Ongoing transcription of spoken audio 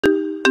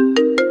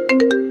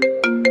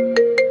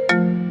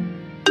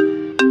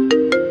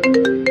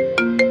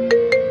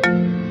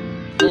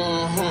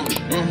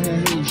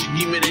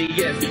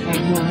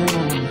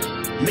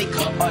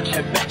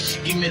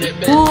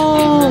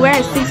Ooh, we're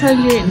at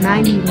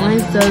 691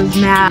 subs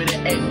now.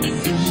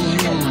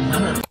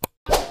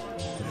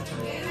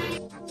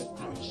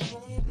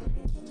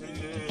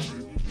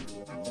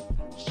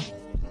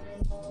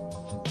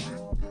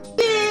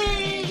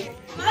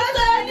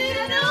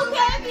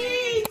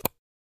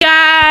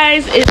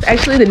 Guys, it's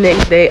actually the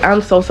next day.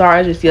 I'm so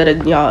sorry I just yelled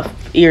at y'all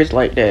ears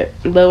like that,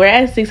 but we're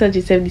at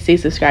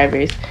 676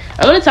 subscribers.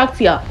 I want to talk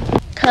to y'all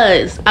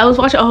because I was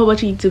watching a whole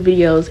bunch of YouTube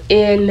videos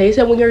and they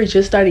said when you're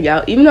just starting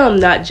out, even though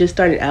I'm not just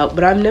starting out,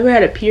 but I've never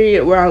had a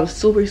period where I'm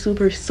super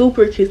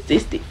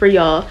consistent for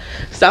y'all.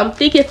 So I'm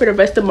thinking for the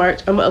rest of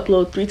March I'm gonna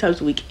upload 3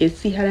 times a week and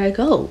see how that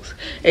goes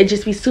and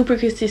just be super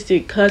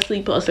consistent,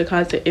 constantly posting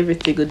content every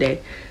single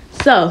day.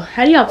 So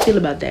how do y'all feel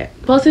about that?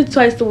 Posted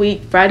twice a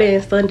week, Friday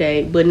and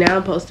Sunday, but now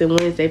I'm posting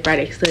Wednesday,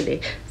 Friday,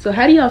 Sunday. So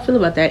how do y'all feel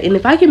about that? And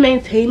if I can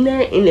maintain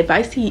that, and if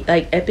I see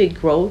like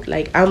epic growth,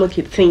 like I'm gonna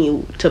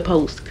continue to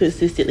post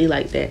consistently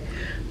like that.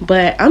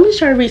 But I'm just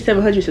trying to reach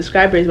 700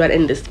 subscribers by the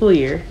end of the school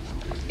year,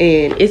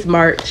 and it's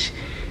March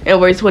and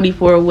we're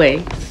 24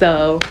 away.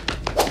 So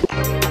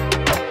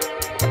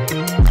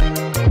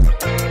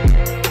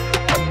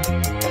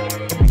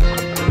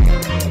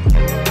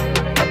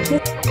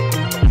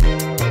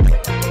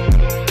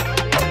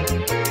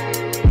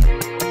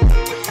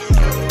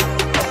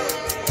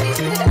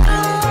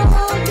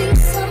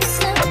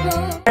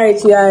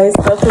alright, you guys,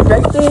 so for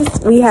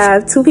breakfast we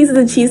have 2 pieces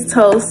of cheese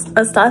toast,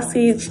 a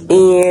sausage,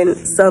 and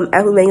some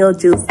apple mango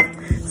juice.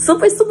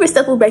 Super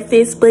simple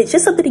breakfast, but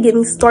just something to get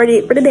me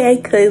started for the day,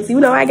 because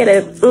you know I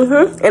gotta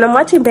and I'm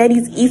watching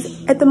Baddies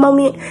Eat at the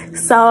moment.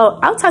 So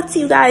I'll talk to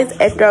you guys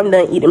after I'm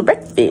done eating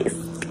breakfast.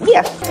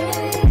 Yeah.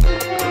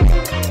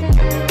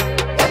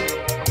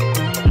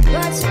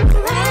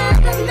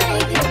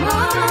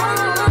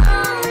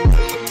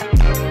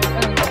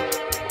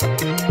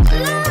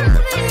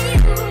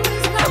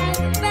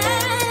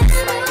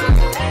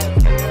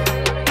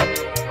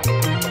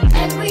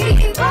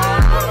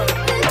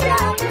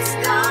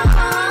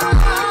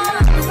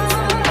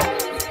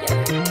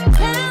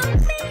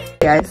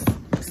 Guys,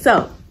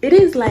 so it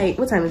is like,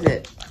 what time is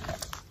it?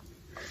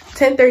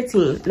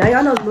 10:13. Now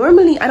y'all know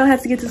normally I don't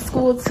have to get to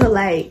school till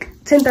like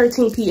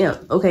 10:13 p.m.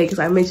 okay, because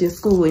I mentioned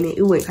school and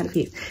it went kind of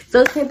fast.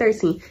 So it's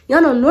 10:13.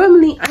 Y'all know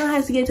normally I don't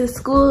have to get to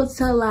school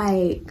till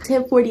like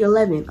 10:40,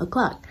 11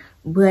 o'clock,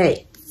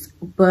 but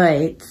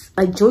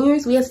like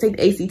juniors, we have to take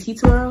the ACT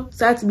tomorrow,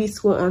 so I have to be at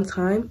school on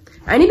time.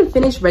 I need to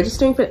finish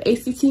registering for the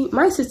ACT.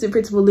 My assistant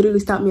principal literally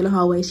stopped me in the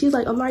hallway. She was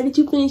like, Amari, did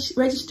you finish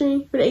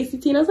registering for the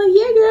ACT? And I was like,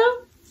 yeah,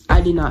 girl. I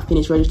did not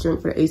finish registering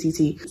for the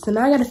ACT. So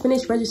now I gotta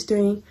finish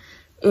registering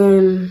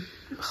and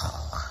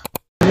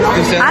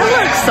I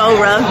look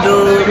so rough,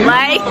 dude.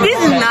 Like, this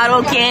is not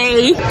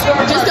okay.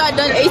 Just got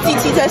done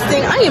ACT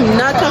testing. I am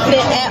not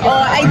confident at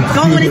all. I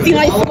don't want to see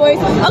my scores.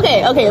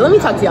 Okay, let me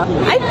talk to y'all.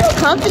 I feel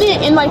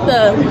confident in like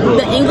the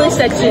English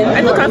section.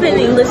 I feel confident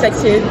in the English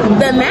section.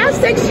 The math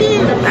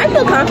section, I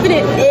feel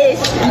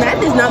confident-ish.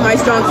 Math is not my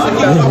strong suit,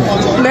 though.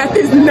 Math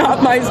is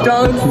not my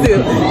strong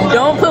suit.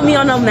 Don't put me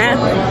on a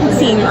math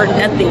team or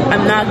nothing.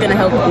 I'm not gonna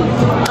help you.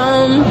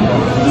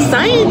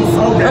 Science,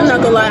 I'm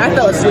not gonna lie, I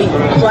fell asleep.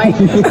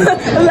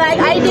 Like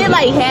I did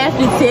like half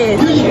the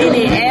test, and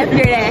then after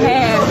that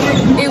half,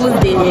 it was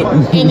dead.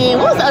 And then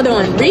what was the other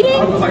one?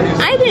 Reading?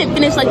 I didn't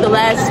finish like the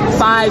last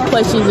 5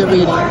 questions of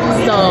reading.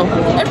 So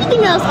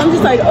everything else, I'm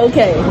just like,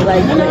 okay,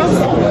 like, you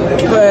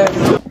know. But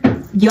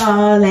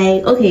y'all,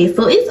 like, okay,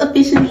 so it's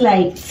officially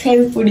like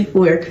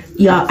 10:44.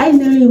 Y'all, I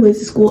literally went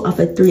to school off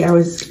of 3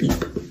 hours of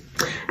sleep.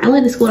 I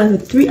went to school off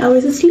of 3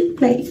 hours of sleep.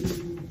 Like,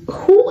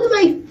 who was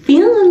like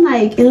feeling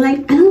like, and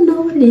like, I don't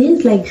know what it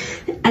is. Like,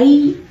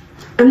 I'm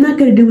not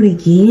gonna do it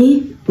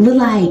again, but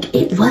like,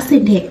 it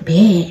wasn't that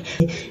bad.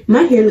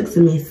 My hair looks a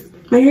mess.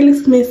 My hair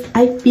looks a mess.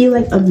 I feel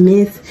like a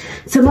mess.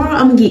 Tomorrow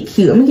I'm gonna get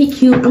cute. I'm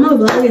gonna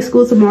vlog at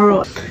school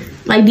tomorrow.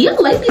 Like, do y'all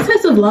like these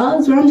types of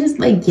vlogs where I'm just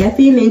like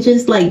yapping and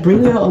just like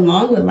bringing y'all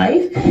along with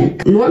life?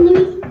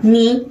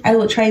 Normally, I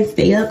would try and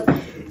stay up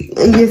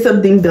and get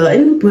something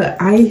done, but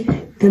I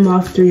am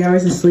off 3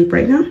 hours of sleep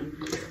right now.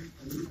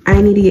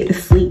 I need to get to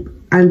sleep.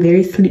 I'm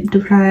very sleep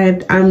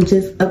deprived. I'm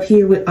just up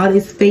here with all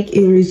this fake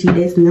energy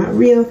that's not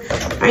real.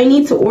 I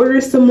need to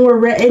order some more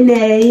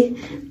Retin-A,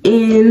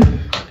 and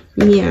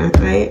yeah,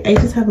 I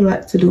just have a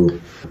lot to do.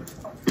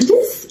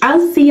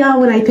 I'll see y'all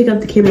when I pick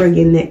up the camera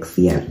again next.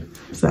 Yeah,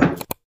 so.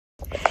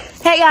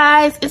 Hey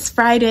guys, it's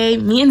Friday.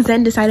 Me and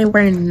Zen decided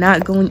we're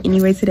not going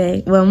anywhere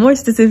today. Well, more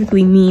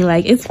specifically me.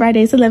 Like, it's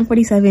Friday, it's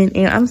 11:47,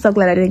 and I'm so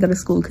glad I didn't go to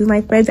school because my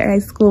friends are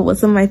at school. Well,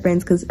 some of my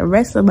friends, because the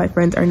rest of my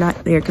friends are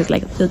not there because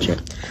like a field trip.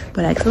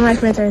 But like, some of my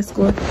friends are at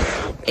school,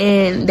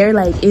 and they're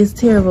like, it's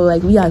terrible.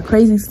 Like, we got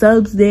crazy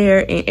subs there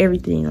and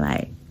everything.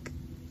 Like,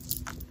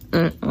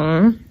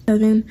 I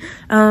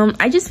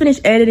just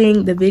finished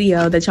editing the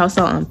video that y'all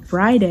saw on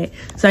Friday,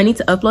 so I need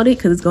to upload it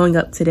because it's going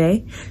up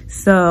today.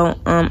 So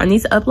I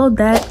need to upload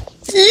that.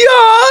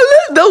 Y'all,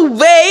 the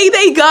way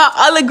they got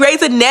all of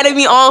Grey's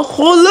Anatomy on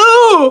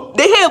Hulu,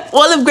 they have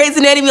all of Grey's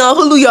Anatomy on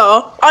Hulu,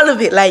 y'all. All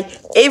of it, like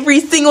every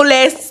single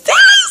last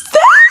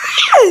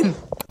season.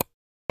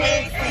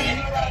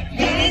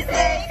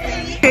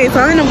 so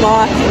I'm in the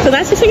mall. So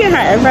now she's figuring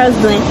out how everybody's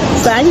doing.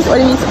 So I just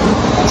ordered me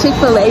some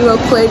Chick-fil-A real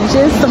quick,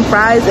 just some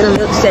fries and a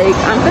milkshake.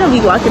 I'm gonna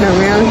be walking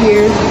around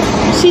here.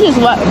 She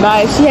just walked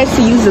by. She has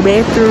to use the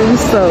bathroom.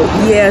 So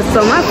yeah,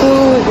 so my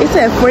food, it's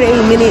at 48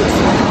 minutes.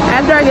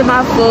 After I get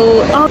my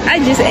food, I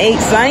just ate,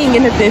 so I ain't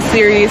getting nothing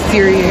serious.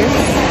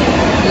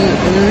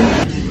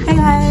 Hey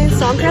guys,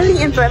 so I'm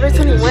currently in Forever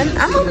 21.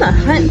 I'm on the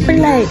hunt for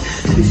like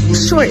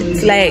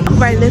shorts, like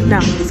where I live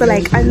now. So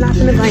like I'm not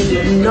gonna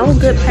find no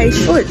good price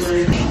shorts.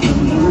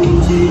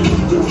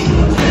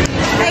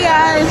 Hey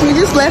guys, we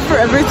just left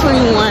Forever 21.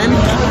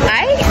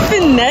 I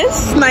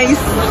finessed my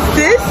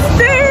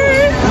sister.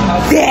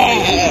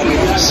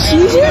 Dad, she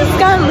just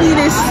got me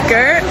this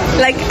skirt.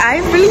 Like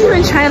I've really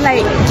been trying to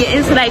like get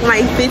into like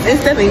my fits and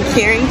stuff and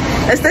caring,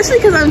 especially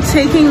because I'm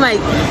taking like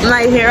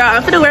my hair out.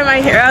 I'm gonna wear my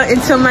hair out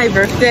until my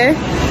birthday.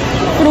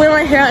 I'm gonna wear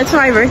my hair out until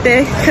my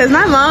birthday because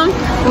my mom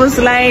was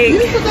like,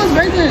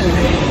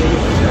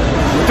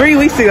 3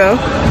 weeks ago.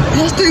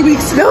 That was 3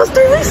 weeks. That was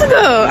 3 weeks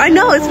ago. I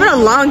know, it's been a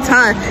long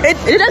time.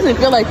 It doesn't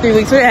feel like 3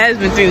 weeks, but it has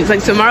been 3 weeks.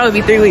 Like tomorrow will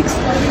be 3 weeks.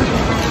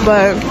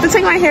 But to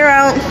take my hair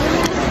out,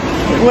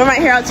 wear my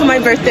hair out till my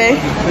birthday.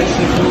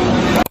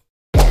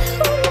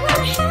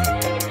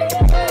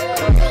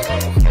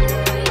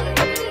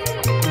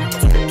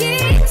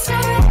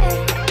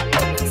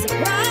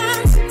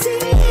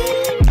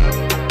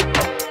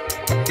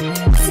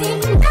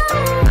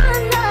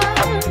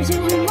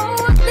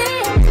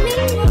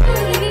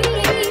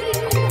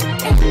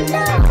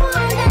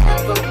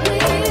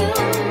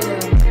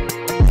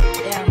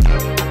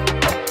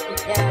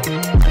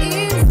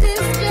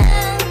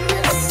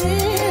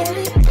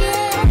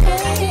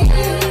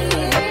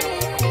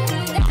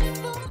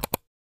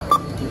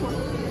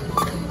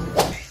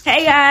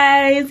 Hey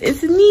guys,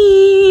 it's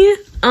me.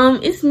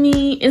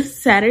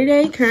 It's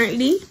Saturday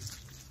currently.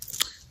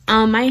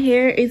 My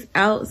hair is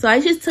out, so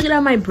I just took it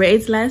out my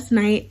braids last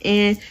night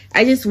and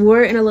I just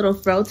wore it in a little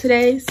fro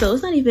today. So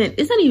it's not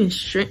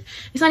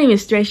even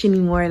stretched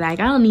anymore. Like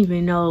I don't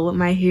even know what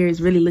my hair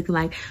is really looking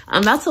like.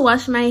 I'm about to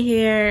wash my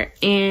hair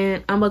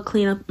and I'm gonna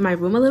clean up my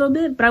room a little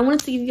bit, but I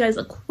wanted to give you guys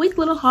a quick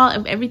little haul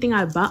of everything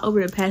I bought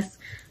over the past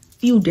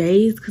few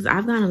days because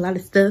I've gotten a lot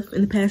of stuff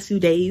in the past few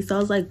days, so I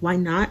was like, why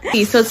not?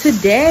 So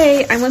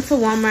today I went to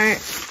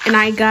Walmart and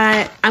I'm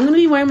gonna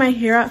be wearing my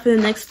hair out for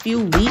the next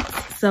few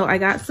weeks. So I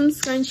got some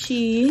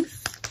scrunchies,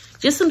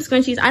 just some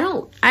scrunchies.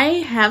 I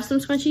have some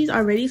scrunchies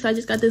already, so I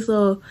just got this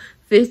little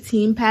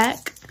 15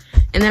 pack,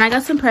 and then I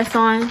got some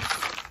press-ons.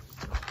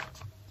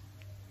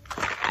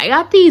 I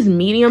got these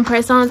medium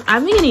press-ons.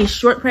 I've been getting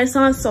short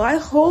press-ons, so I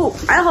hope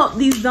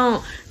these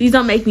don't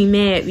make me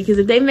mad, because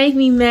if they make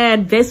me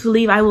mad, best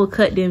believe I will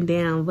cut them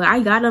down. But I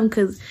got them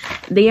because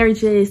they are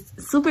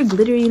just super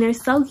glittery and they're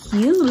so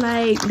cute.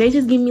 Like they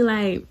just give me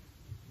like,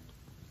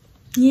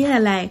 yeah,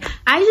 like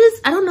I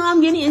don't know,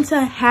 I'm getting into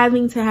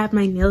having to have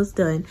my nails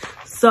done.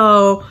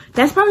 So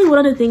that's probably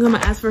one of the things I'm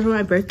gonna ask for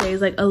my birthday,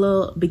 is like a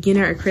little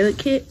beginner acrylic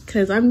kit,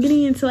 because I'm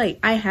getting into like,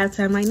 I have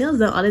to have my nails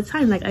done all the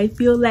time. Like I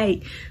feel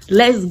like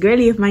less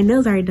girly if my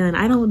nails are done.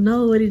 I don't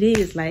know what it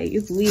is, like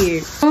it's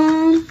weird.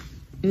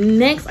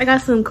 Next I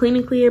got some Clean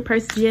and Clear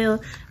Purse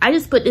Gel. I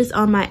just put this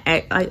on my,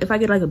 like if I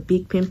get like a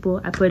big pimple,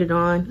 I put it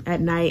on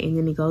at night and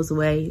then it goes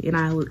away, and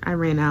I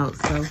ran out.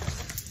 So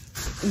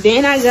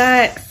then I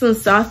got some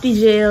Softy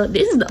Gel.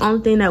 This is the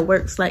only thing that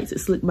works like to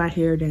slick my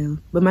hair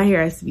down, but my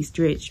hair has to be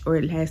stretched or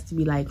it has to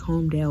be like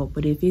combed out.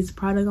 But if it's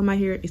product on my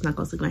hair, it's not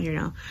gonna slick my hair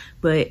down,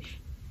 but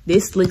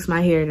this slicks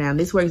my hair down.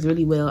 This works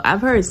really well. I've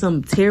heard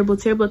some terrible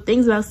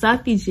things about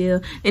Softy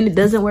Gel, and it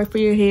doesn't work for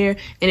your hair,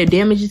 and it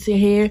damages your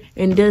hair,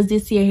 and it does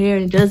this to your hair,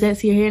 and it does that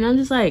to your hair. And I'm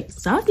just like,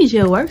 Softy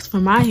Gel works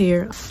for my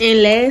hair.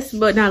 And last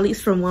but not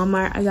least, from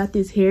Walmart, I got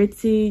this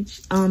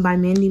Heritage by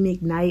Mandy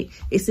McKnight.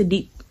 It's a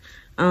deep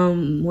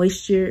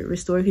moisture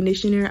restore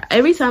conditioner.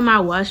 Every time I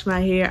wash my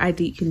hair, I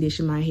deep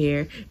condition my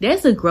hair.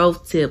 That's a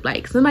growth tip.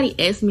 Like somebody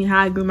asked me how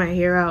I grew my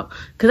hair out,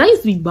 because I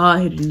used to be bald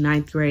headed in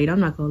 9th grade.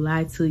 I'm not gonna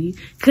lie to you,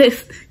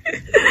 because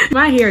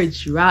my hair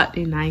dropped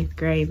in 9th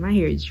grade. But I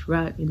used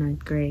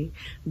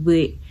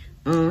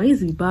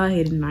to be bald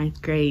headed in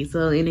 9th grade.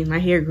 So, and then my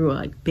hair grew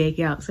like back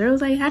out. So I was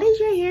like, how did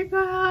your hair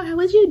grow out?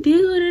 What'd you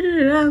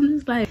do? I'm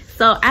just like,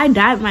 so I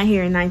dyed my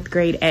hair in 9th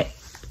grade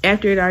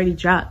after it already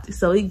dropped.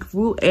 So it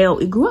grew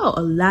out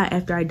a lot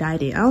after I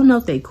dyed it. I don't know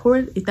if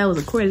that was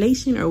a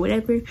correlation or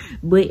whatever,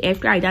 but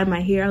after I dyed my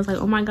hair, I was like,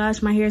 oh my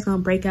gosh, my hair is gonna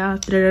break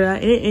out.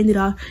 And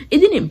it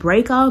didn't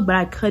break off, but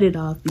I cut it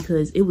off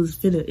because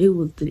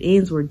the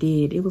ends were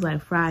dead. It was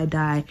like fried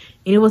dye,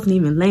 and it wasn't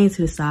even laying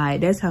to the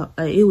side. That's how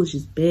it was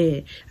just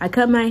bad. I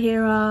cut my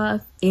hair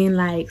off in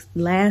like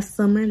last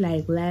summer,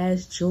 like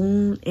last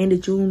June, end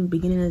of June,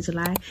 beginning of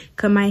July.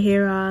 Cut my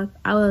hair off.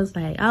 I was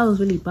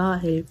really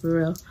bald headed for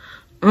real.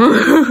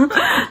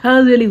 I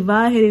was really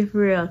bald headed for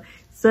real.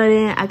 So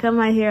then I cut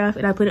my hair off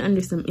and I put it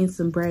under in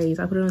some braids.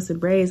 I put it on some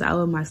braids out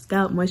of my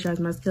scalp, moisturize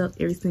my scalp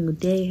every single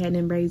day. Had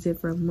them braids in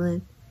for a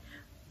month.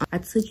 I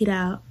took it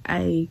out.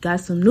 I got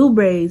some new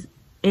braids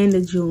end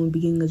of June,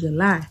 beginning of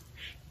July.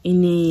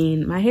 And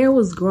then my hair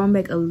was growing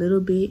back a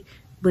little bit,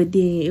 but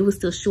then it was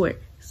still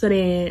short. So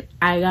then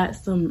I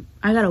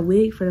got a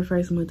wig for the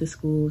first month of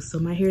school, so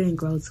my hair didn't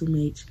grow too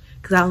much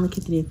because I only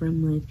kept it in for a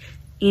month.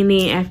 And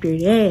then after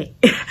that,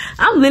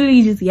 I'm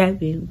literally just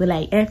yapping, but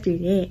like after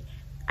that,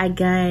 I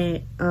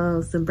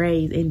got some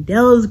braids, and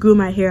those grew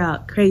my hair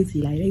out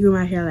crazy. Like, they grew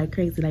my hair like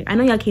crazy. Like, I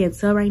know y'all can't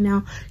tell right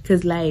now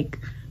because like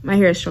my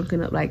hair is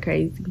shrunken up like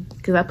crazy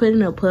because I put it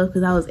in a puff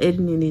because I was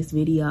editing this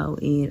video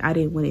and I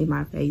didn't want it in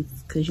my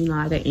face because, you know,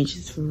 I got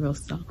inches for real.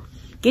 So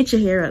get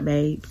your hair up,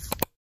 babe.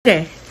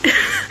 Okay.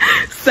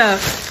 So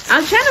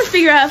I'm trying to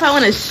figure out if I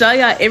want to show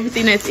y'all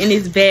everything that's in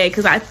this bag,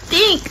 because I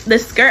think the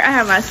skirt I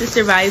have my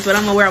sister buy is what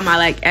I'm gonna wear on my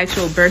like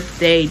actual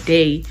birthday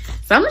day.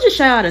 So I'm gonna just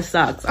show y'all the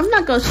socks. I'm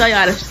not gonna show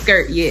y'all the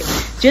skirt yet,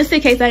 just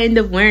in case I end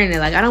up wearing it.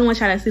 Like, I don't want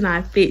y'all to see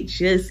my fit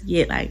just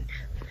yet. Like,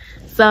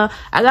 so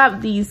I got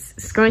these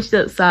scrunched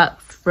up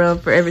socks from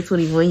Forever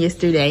 21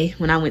 yesterday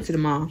when I went to the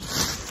mall.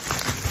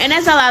 And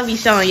that's all I'll be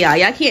showing y'all.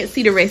 Y'all can't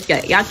see the rest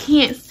yet. Y'all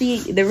can't see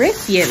the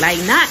rest yet. Like,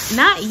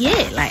 not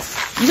yet. Like,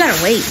 you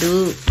gotta wait,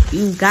 dude.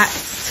 You got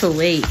to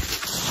wait.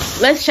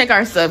 Let's check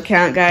our sub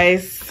count,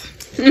 guys.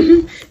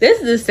 This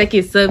is the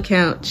second sub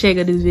count check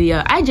of this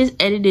video. I just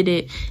edited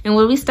it. And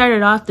when we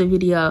started off the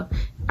video,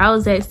 I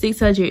was at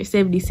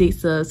 676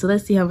 subs. So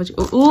let's see how much.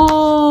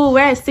 Ooh, we're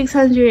at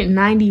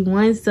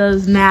 691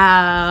 subs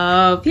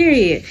now.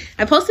 Period.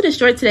 I posted a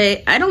short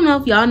today. I don't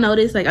know if y'all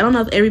noticed. Like, I don't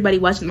know if everybody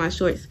watching my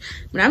shorts,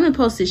 but I've been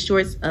posting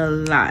shorts a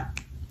lot.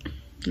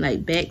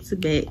 Like, back to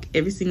back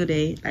every single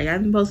day. Like,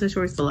 I've been posting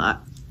shorts a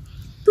lot.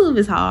 YouTube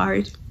is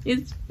hard.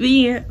 It's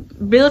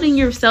building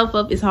yourself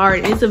up is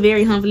hard. It's a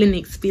very humbling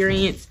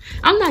experience.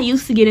 I'm not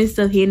used to getting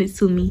stuff handed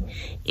to me.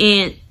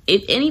 And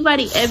if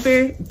anybody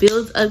ever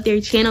builds up their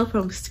channel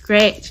from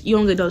scratch, you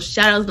don't get those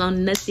shout outs, no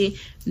nothing.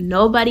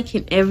 Nobody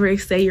can ever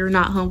say you're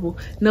not humble.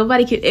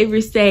 Nobody can ever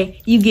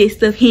say you get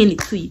stuff handed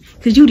to you,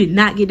 because you did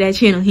not get that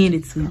channel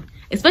handed to you.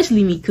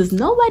 Especially me, because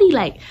nobody,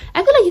 like,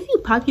 I feel like if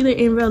you're popular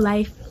in real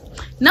life,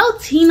 no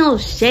tea, no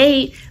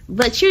shade,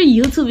 but your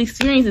YouTube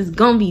experience is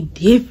gonna be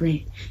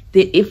different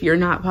than if you're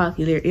not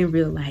popular in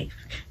real life.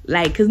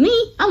 Like, cause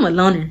me, I'm a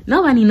loner.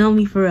 Nobody know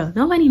me for real.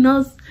 Nobody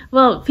knows.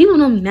 Well, people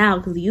know me now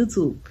because of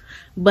YouTube.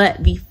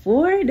 But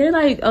before, they're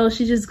like, oh,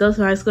 she just goes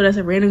to high school. That's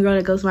a random girl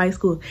that goes to high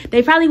school.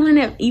 They probably wouldn't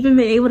have even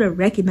been able to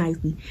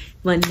recognize me.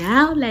 But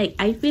now, like,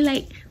 I feel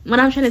like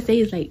what I'm trying to say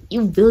is, like,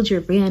 you build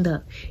your brand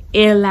up.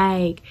 And,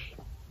 like,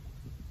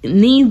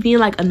 me being,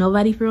 like, a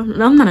nobody for real.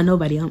 No, I'm not a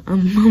nobody. I'm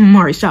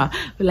Marsha.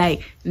 But,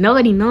 like,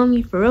 nobody know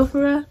me for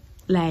real.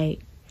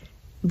 Like,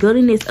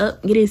 building this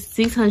up, getting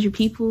 600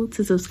 people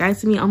to subscribe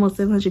to me, almost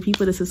 700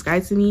 people to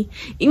subscribe to me,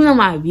 even though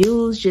my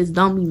views just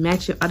don't be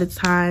matching all the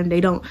time.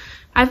 They don't.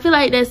 I feel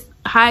like that's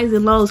highs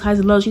and lows.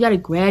 You gotta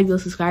grab your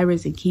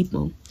subscribers and keep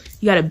them.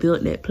 You gotta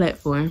build that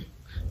platform.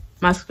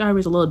 My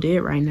subscribers are a little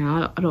dead right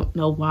now. I don't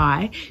know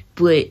why,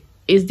 but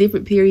it's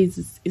different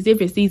periods, it's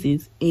different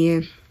seasons.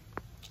 And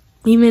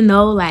even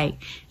though,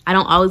 like, I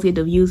don't always get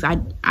the views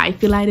I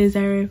feel I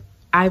deserve,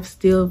 I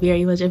still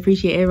very much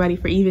appreciate everybody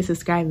for even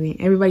subscribing.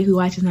 Everybody who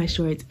watches my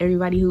shorts,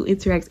 everybody who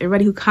interacts,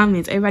 everybody who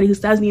comments, everybody who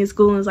stops me in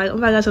school and is like, oh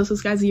my gosh, I'm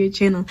subscribed to your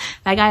channel.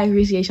 Like, I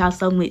appreciate y'all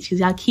so much because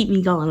y'all keep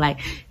me going. Like,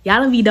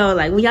 y'all don't be knowing,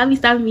 like, when y'all be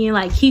stopping me and,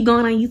 like, keep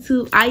going on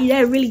YouTube,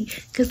 that really,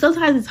 because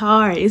sometimes it's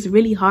hard. It's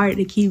really hard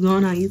to keep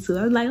going on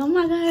YouTube. I'm like, oh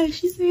my gosh,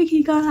 she said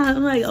keep going on.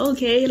 I'm like,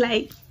 okay,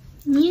 like,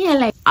 yeah.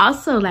 Like,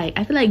 also, like,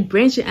 I feel like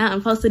branching out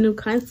and posting new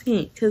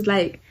content because,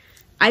 like,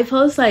 I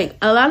post, like,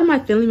 a lot of my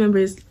family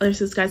members are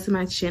subscribed to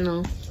my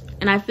channel,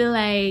 and I feel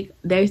like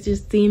they're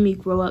just seeing me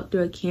grow up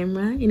through a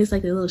camera, and it's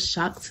like a little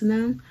shock to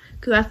them,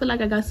 because I feel like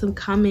I got some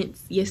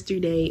comments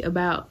yesterday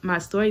about my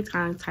story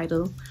time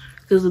title,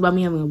 because it was about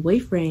me having a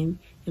boyfriend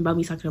and about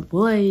me talking to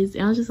boys,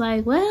 and I was just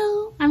like,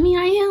 well, I mean,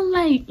 I am,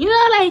 like, you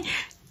know, like,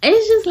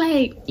 it's just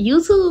like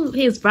YouTube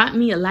has brought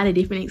me a lot of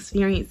different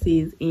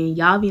experiences, and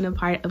y'all being a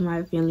part of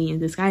my family and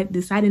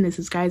deciding to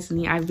subscribe to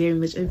me, I very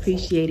much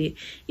appreciate it.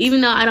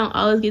 Even though I don't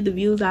always get the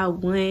views I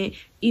want,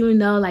 even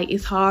though, like,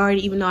 it's hard,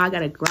 even though I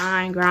gotta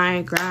grind,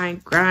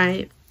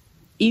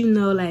 even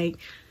though, like,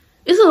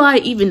 it's a lot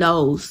of even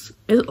those.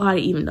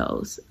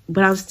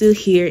 But I'm still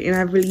here, and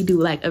I really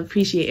do, like,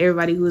 appreciate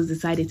everybody who has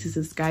decided to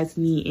subscribe to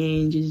me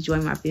and just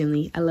join my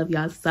family. I love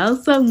y'all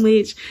so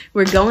much.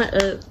 We're going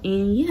up,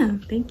 and yeah,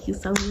 thank you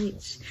so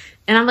much.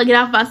 And I'm gonna get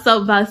off my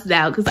soapbox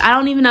now because I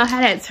don't even know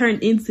how that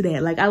turned into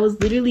that. Like, I was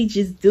literally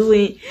just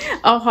doing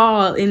a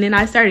haul, and then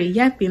I started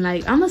yapping.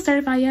 Like, I'm a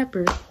certified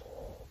yapper.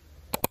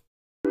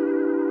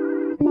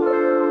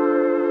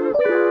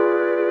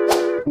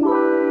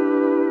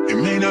 It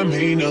may not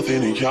mean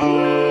nothing to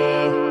y'all.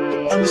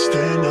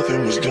 Understand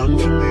nothing was done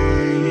for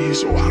me,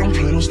 so I don't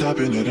plan on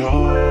stopping at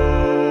all.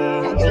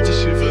 I want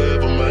this shit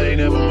forever, man,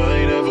 ever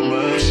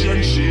mine.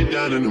 Shutting shit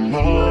down in the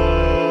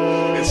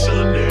mall. And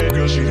Sunday,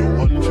 girl, she the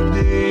one for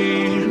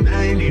me, and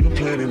I ain't even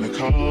planning the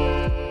call.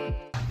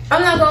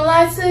 I'm not gonna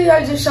lie to you,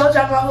 I just showed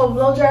y'all my whole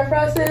blow dry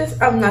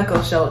process. I'm not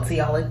gonna show it to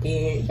y'all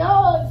again.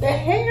 Y'all, the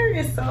hair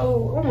is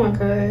so, oh my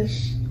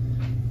gosh.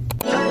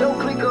 Turn your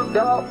click up,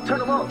 dog. Turn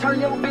them up, turn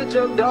your bitch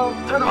up, dog.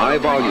 Turn them high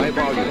volume.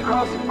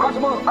 Cross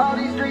them up, all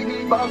these street,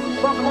 these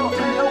bosses. Bust them up,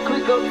 turn your click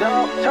click up,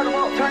 dog. Turn them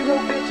up, turn your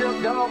bitch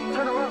up, dog.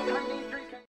 Turn them up, turn